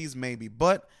again with these? Maybe.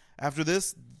 But after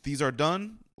this, these are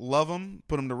done. Love them.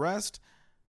 Put them to rest.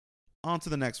 On to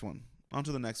the next one.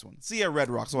 See you at Red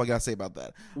Rock. That's all I got to say about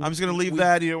that. I'm just going to leave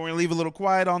that. We're going to leave a little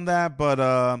quiet on that.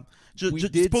 But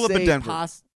just pull up in Denver.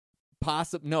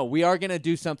 No, we are going to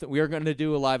do something. We are going to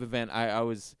do a live event. I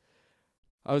was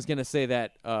going to say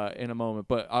that in a moment.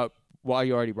 But while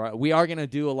you already brought it, we are going to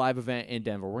do a live event in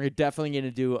Denver. We're definitely going to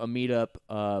do a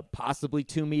meetup, possibly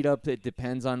 2 meetups. It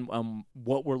depends on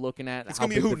what we're looking at, it's how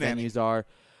big the venues are.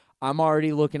 I'm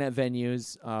already looking at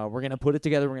venues. We're going to put it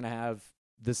together. We're going to have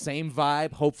the same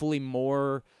vibe, hopefully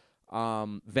more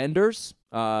vendors.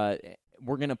 We're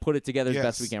going to put it together as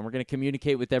best we can. We're going to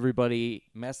communicate with everybody,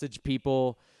 message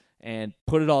people, and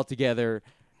put it all together.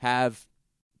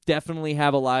 Definitely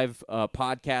have a live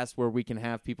podcast where we can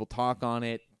have people talk on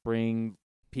it, bring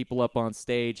people up on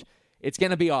stage. It's going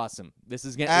to be awesome. This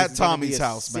is at Tommy's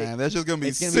house, man. That's just going to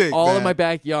be sick, It's going to be all man. in my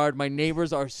backyard. My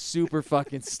neighbors are super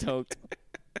fucking stoked.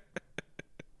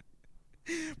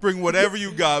 Bring whatever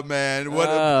you got, man.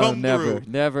 Come through.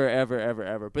 Never,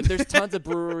 ever. But there's tons of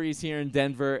breweries here in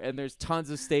Denver, and there's tons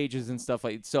of stages and stuff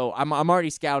like that. So I'm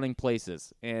already scouting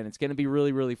places, and it's going to be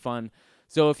really, really fun.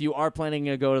 So if you are planning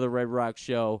to go to the Red Rock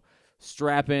show,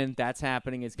 strap in. That's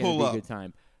happening. It's going to be a good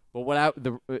time. But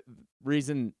the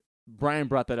reason Brian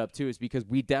brought that up, too, is because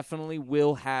we definitely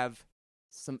will have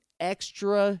some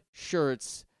extra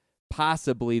shirts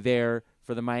possibly there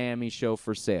for the Miami show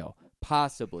for sale.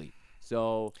 Possibly.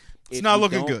 So it's not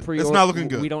looking good. It's not looking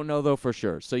good. We don't know, though, for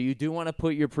sure. So you do want to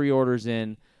put your pre-orders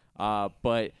in,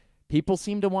 but people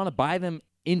seem to want to buy them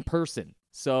in person.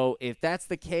 So if that's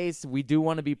the case, we do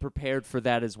want to be prepared for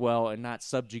that as well and not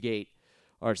subjugate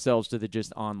ourselves to the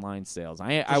just online sales.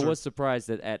 I was surprised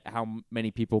at how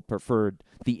many people preferred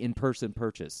the in-person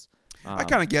purchase. I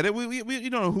kind of get it. We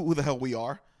don't know who the hell we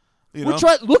are.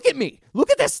 Look at me.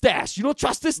 Look at this stash. You don't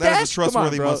trust this stash? That's a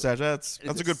trustworthy mustache. That's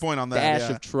a good point on that.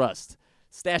 Stash of trust.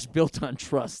 Stash built on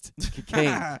trust.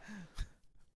 Cocaine.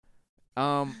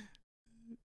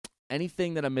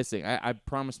 Anything that I'm missing? I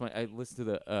promised I listened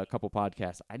to a couple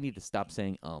podcasts. I need to stop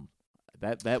saying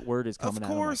That word is coming out of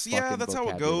my course, yeah, that's how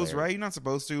it goes, right? You're not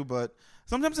supposed to, but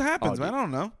sometimes it happens, man. I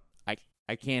don't know.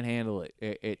 I can't handle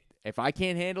it. If I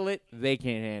can't handle it, they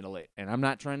can't handle it. And I'm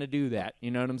not trying to do that.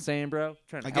 You know what I'm saying, bro?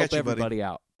 Trying to help everybody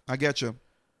out. I get you.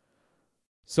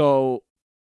 So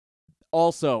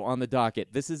Also on the docket,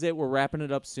 this is it. We're wrapping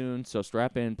it up soon, so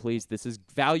strap in, please. This is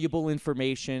valuable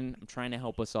information. I'm trying to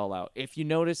help us all out. If you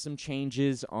notice some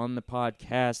changes on the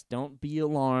podcast, don't be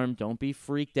alarmed. Don't be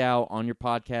freaked out on your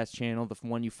podcast channel, the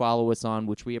one you follow us on,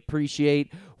 which we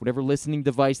appreciate. Whatever listening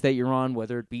device that you're on,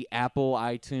 whether it be Apple,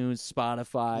 iTunes,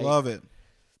 Spotify. Love it.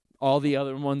 All the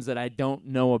other ones that I don't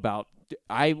know about.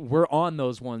 We're on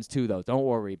those ones too, though. Don't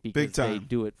worry, because they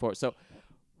do it for us. So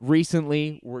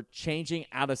recently, we're changing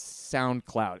out of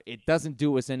SoundCloud. It doesn't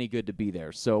do us any good to be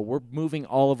there. So we're moving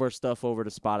all of our stuff over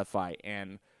to Spotify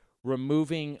and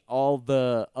removing all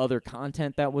the other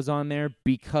content that was on there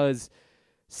because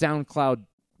SoundCloud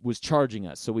was charging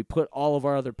us. So we put all of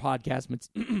our other podcast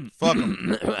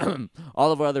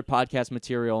all of our other podcast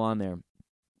material on there.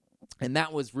 And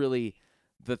that was really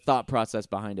the thought process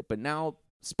behind it. But now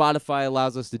Spotify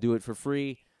allows us to do it for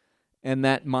free, and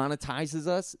that monetizes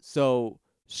us. So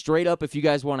straight up, if you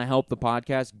guys want to help the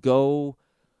podcast, we're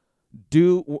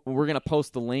going to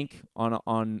post the link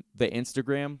on the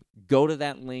Instagram. Go to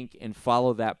that link and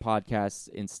follow that podcast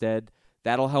instead.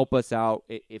 That'll help us out.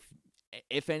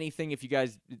 If anything, if you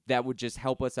guys, that would just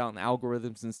help us out in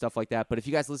algorithms and stuff like that. But if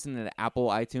you guys listen to Apple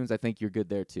iTunes, I think you're good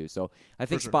there too. So I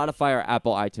think Spotify or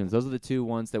Apple iTunes, those are the two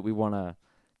ones that we want to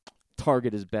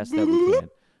target as best that we can.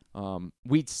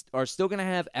 We are still going to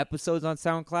have episodes on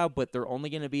SoundCloud, but they're only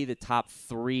going to be the top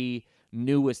 3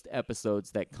 newest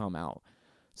episodes that come out.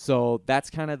 So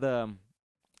that's kind of the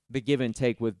give and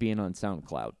take with being on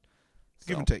SoundCloud.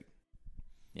 Give and take.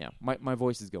 Yeah, my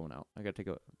voice is going out. I got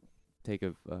to take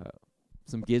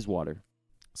some Giz water.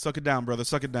 Suck it down, brother.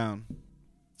 Suck it down.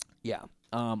 Yeah.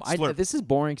 This is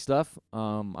boring stuff.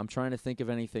 I'm trying to think of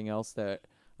anything else that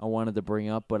I wanted to bring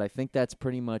up, but I think that's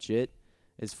pretty much it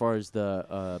as far as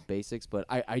the basics. But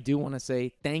I do want to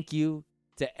say thank you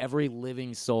to every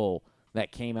living soul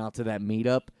that came out to that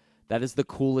meetup. That is the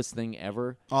coolest thing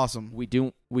ever. Awesome. We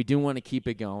do want to keep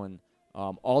it going.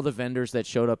 All the vendors that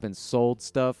showed up and sold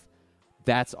stuff,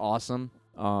 that's awesome.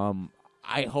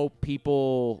 I hope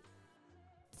people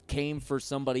came for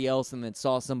somebody else and then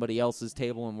saw somebody else's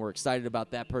table and were excited about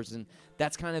that person.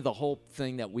 That's kind of the whole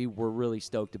thing that we were really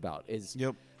stoked about is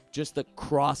just the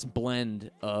cross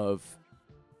blend of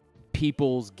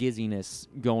people's gizziness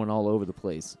going all over the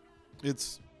place.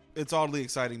 It's oddly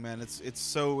exciting, man. It's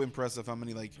so impressive how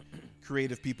many like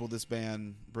creative people this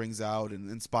band brings out and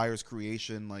inspires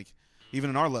creation. Like even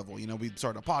in our level, we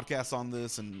started a podcast on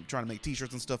this and trying to make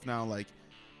T-shirts and stuff now. Like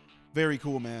very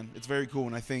cool, man. It's very cool,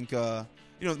 and I think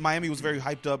Miami was very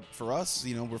hyped up for us.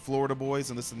 We're Florida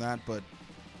boys and this and that, but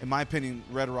in my opinion,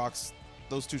 Red Rocks,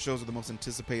 those 2 shows are the most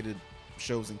anticipated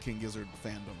shows in King Gizzard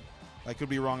fandom. I could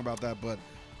be wrong about that, but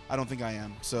I don't think I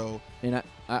am. So, and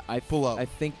I pull up.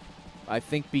 I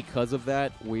think because of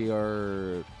that,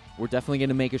 we're definitely going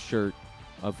to make a shirt,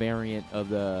 a variant of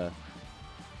the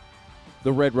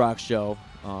Red Rock show.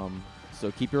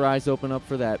 So keep your eyes open up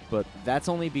for that. But that's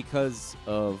only because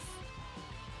of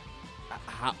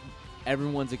how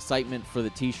everyone's excitement for the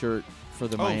T-shirt for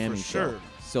the Miami show. Sure.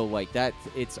 So like that,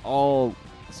 it's all.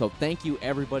 So thank you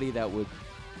everybody that would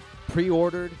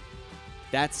pre-ordered.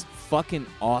 That's fucking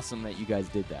awesome that you guys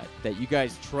did that. That you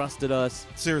guys trusted us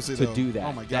seriously to though. do that.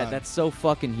 Oh my God. That's so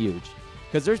fucking huge.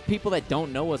 Because there's people that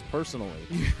don't know us personally.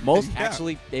 Most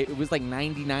actually, it was like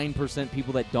 99%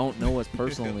 people that don't know us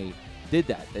personally did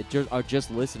that are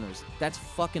just listeners. That's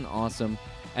fucking awesome.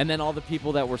 And then all the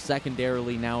people that were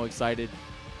secondarily now excited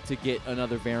to get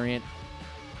another variant.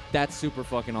 That's super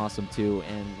fucking awesome too.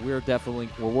 And we're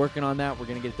working on that. We're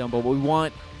gonna get it done. But we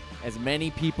want as many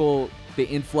people, the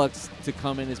influx to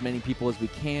come in, as many people as we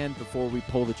can before we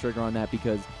pull the trigger on that,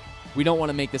 because we don't want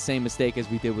to make the same mistake as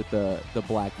we did with the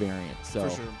black variant. So,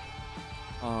 for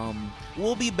sure.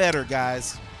 We'll be better,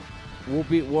 guys. We're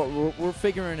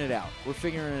figuring it out. We're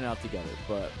figuring it out together.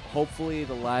 But hopefully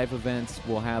the live events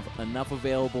will have enough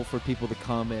available for people to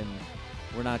come, and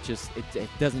we're not just it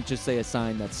doesn't just say a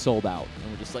sign that's sold out,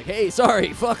 and we're just like, hey,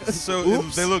 sorry, fuck. So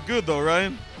oops. They look good though,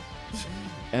 right?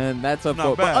 And that's not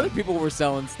bad. But other people were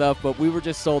selling stuff, but we were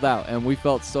just sold out, and we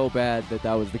felt so bad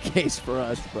that was the case for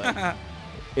us. But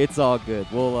it's all good.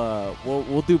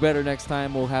 We'll do better next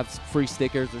time. We'll have free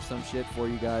stickers or some shit for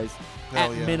you guys.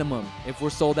 Hell At yeah. minimum, if we're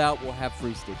sold out, we'll have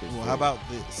free stickers. Well, how about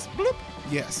this? Bloop.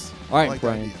 Yes. All right, I like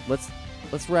Brian.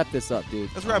 Let's wrap this up, dude.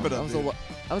 Let's wrap it up.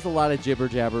 That was a lot of jibber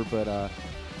jabber, but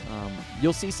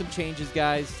you'll see some changes,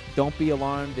 guys. Don't be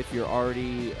alarmed if you're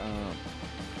already.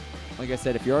 Like I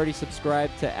said, if you're already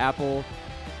subscribed to Apple,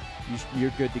 you're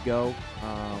good to go.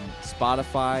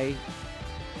 Spotify,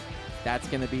 that's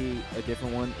going to be a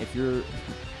different one. If you're...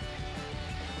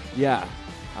 Yeah.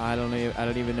 I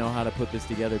don't even know how to put this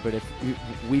together, but if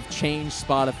we've changed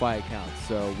Spotify accounts,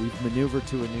 so we've maneuvered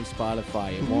to a new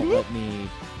Spotify. It won't let me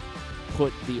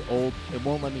change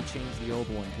the old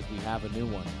one because we have a new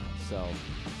one now. So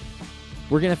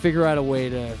we're gonna figure out a way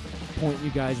to point you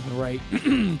guys in the right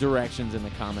directions in the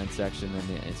comment section and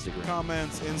the Instagram.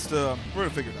 Comments, Insta, we're gonna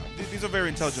figure it out. These are very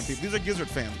intelligent people. These are Gizzard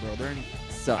fans, bro. They're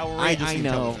so outrageously I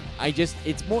know.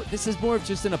 intelligent. This is more of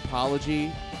just an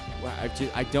apology.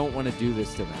 I don't want to do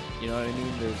this to them. You know what I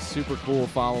mean? They're super cool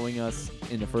following us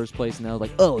in the first place, and now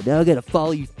like, oh, now I gotta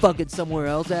follow you fucking somewhere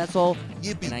else, asshole.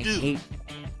 And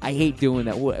I hate doing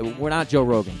that. We're not Joe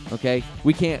Rogan, okay?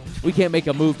 We can't make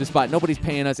a move to spot. Nobody's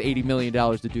paying us $80 million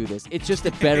to do this. It's just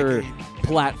a better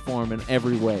platform in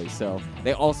every way. So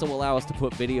they also allow us to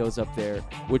put videos up there,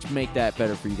 which make that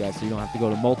better for you guys. So you don't have to go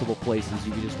to multiple places.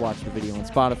 You can just watch the video on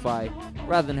Spotify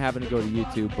rather than having to go to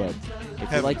YouTube. But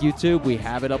if you like YouTube, we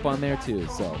have it up on there too.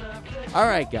 So, all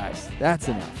right, guys, that's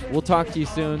enough. We'll talk to you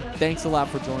soon. Thanks a lot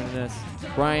for joining us.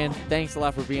 Brian, thanks a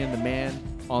lot for being the man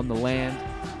on the land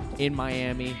in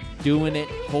Miami, doing it,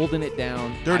 holding it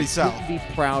down. Dirty South. I couldn't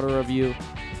be prouder of you,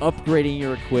 upgrading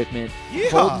your equipment, Yeah.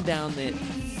 holding down the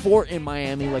fort in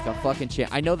Miami like a fucking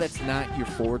champ. I know that's not your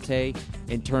forte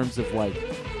in terms of like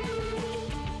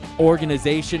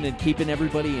organization and keeping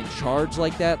everybody in charge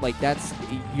like that. Like that's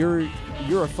you're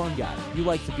a fun guy. You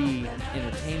like to be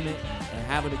entertainment and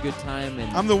having a good time.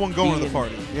 And I'm the one going to the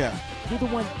party. Yeah. You're the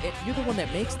one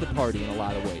that makes the party in a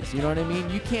lot of ways. You know what I mean?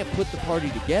 You can't put the party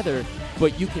together,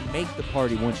 but you can make the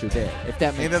party once you're there. If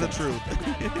that makes sense. Ain't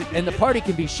that the truth? And the party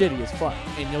can be shitty as fuck,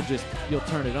 and you'll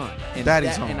turn it on. And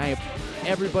Daddy's home. And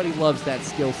everybody loves that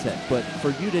skill set. But for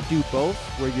you to do both,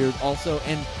 where you're also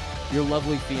and your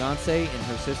lovely fiance and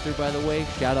her sister, by the way,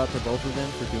 shout out to both of them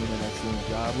for doing an excellent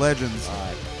job. Legends.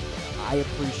 I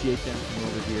appreciate them from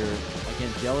over here.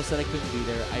 Again, jealous that I couldn't be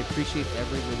there. I appreciate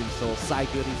every living soul,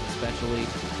 Side Goodies especially.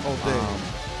 All day.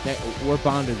 We're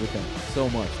bonded with them so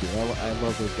much, dude. I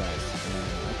love those guys.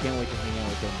 I can't wait to hang out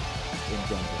with them in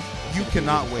Denver. You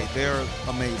cannot wait. They're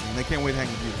amazing. They can't wait to hang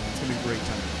with you. It's going to be a great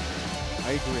time.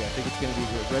 I agree. I think it's going to be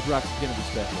great. Red Rocks is going to be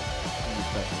special. It's going to be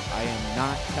special. I am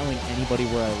not telling anybody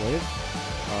where I live.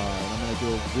 And I'm going to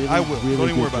do a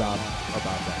really good job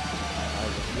about that. I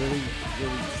have a really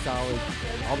solid.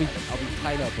 I'll be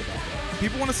tied up about that.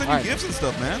 People want to send you gifts and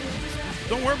stuff, man.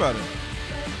 Don't worry about it.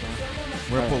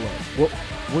 We're pull up.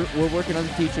 We're working on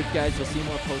the t-shirt, guys. You'll see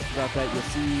more posts about that. You'll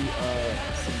see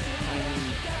some tiny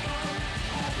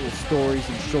little stories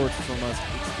and shorts from us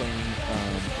explaining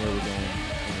where we're going.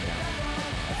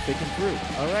 Thick and through.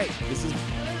 All right, this is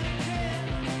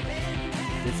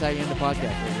how you end the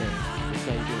podcast right here. This is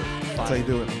how you do it. That's how you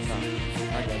do it. All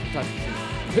right, guys. We'll talk to you soon.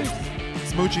 Peace.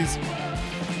 Smoochies.